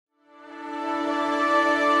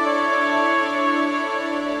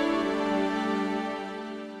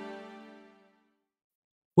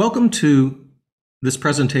Welcome to this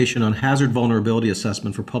presentation on hazard vulnerability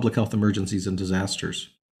assessment for public health emergencies and disasters.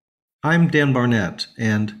 I'm Dan Barnett,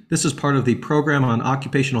 and this is part of the Program on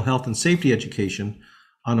Occupational Health and Safety Education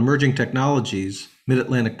on Emerging Technologies,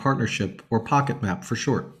 Mid-Atlantic Partnership, or Pocket Map for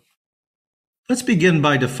short. Let's begin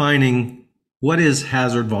by defining what is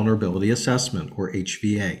hazard vulnerability assessment, or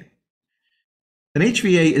HVA. An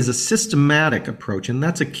HVA is a systematic approach, and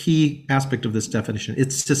that's a key aspect of this definition.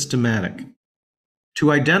 It's systematic to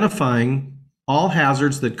identifying all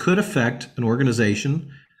hazards that could affect an organization,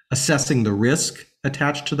 assessing the risk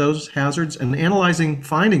attached to those hazards, and analyzing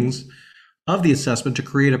findings of the assessment to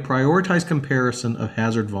create a prioritized comparison of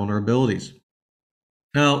hazard vulnerabilities.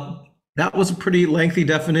 Now, that was a pretty lengthy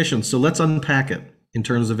definition, so let's unpack it in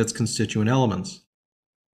terms of its constituent elements.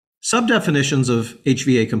 Subdefinitions of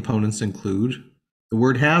HVA components include the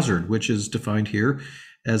word hazard, which is defined here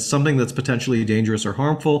as something that's potentially dangerous or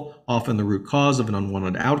harmful, often the root cause of an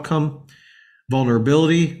unwanted outcome.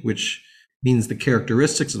 Vulnerability, which means the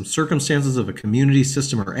characteristics and circumstances of a community,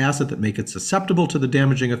 system, or asset that make it susceptible to the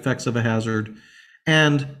damaging effects of a hazard.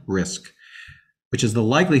 And risk, which is the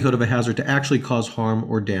likelihood of a hazard to actually cause harm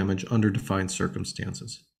or damage under defined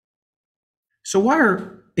circumstances. So why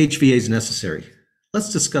are HVAs necessary?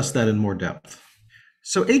 Let's discuss that in more depth.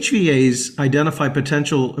 So HVAs identify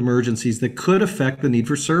potential emergencies that could affect the need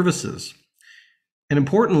for services, and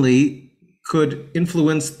importantly, could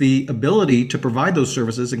influence the ability to provide those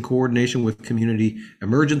services in coordination with community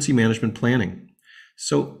emergency management planning.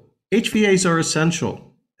 So HVAs are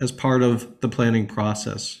essential as part of the planning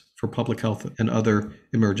process for public health and other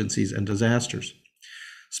emergencies and disasters.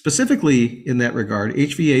 Specifically in that regard,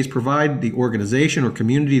 HVAs provide the organization or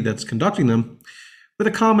community that's conducting them with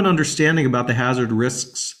a common understanding about the hazard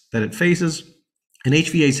risks that it faces, and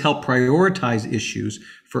HVAs help prioritize issues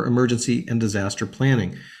for emergency and disaster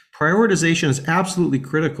planning. Prioritization is absolutely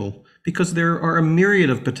critical because there are a myriad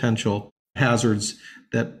of potential hazards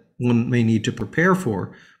that one may need to prepare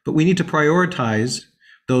for, but we need to prioritize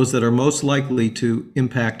those that are most likely to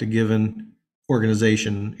impact a given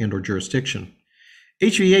organization and/or jurisdiction.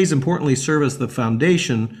 HVAs importantly serve as the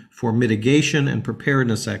foundation for mitigation and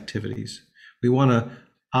preparedness activities. We want to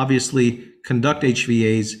obviously conduct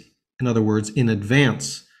HVAs, in other words, in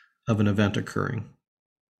advance of an event occurring.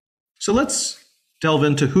 So let's delve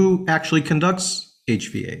into who actually conducts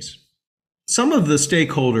HVAs. Some of the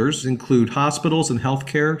stakeholders include hospitals and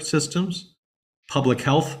healthcare systems, public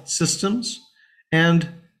health systems, and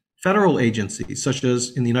federal agencies, such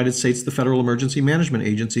as in the United States, the Federal Emergency Management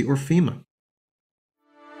Agency, or FEMA.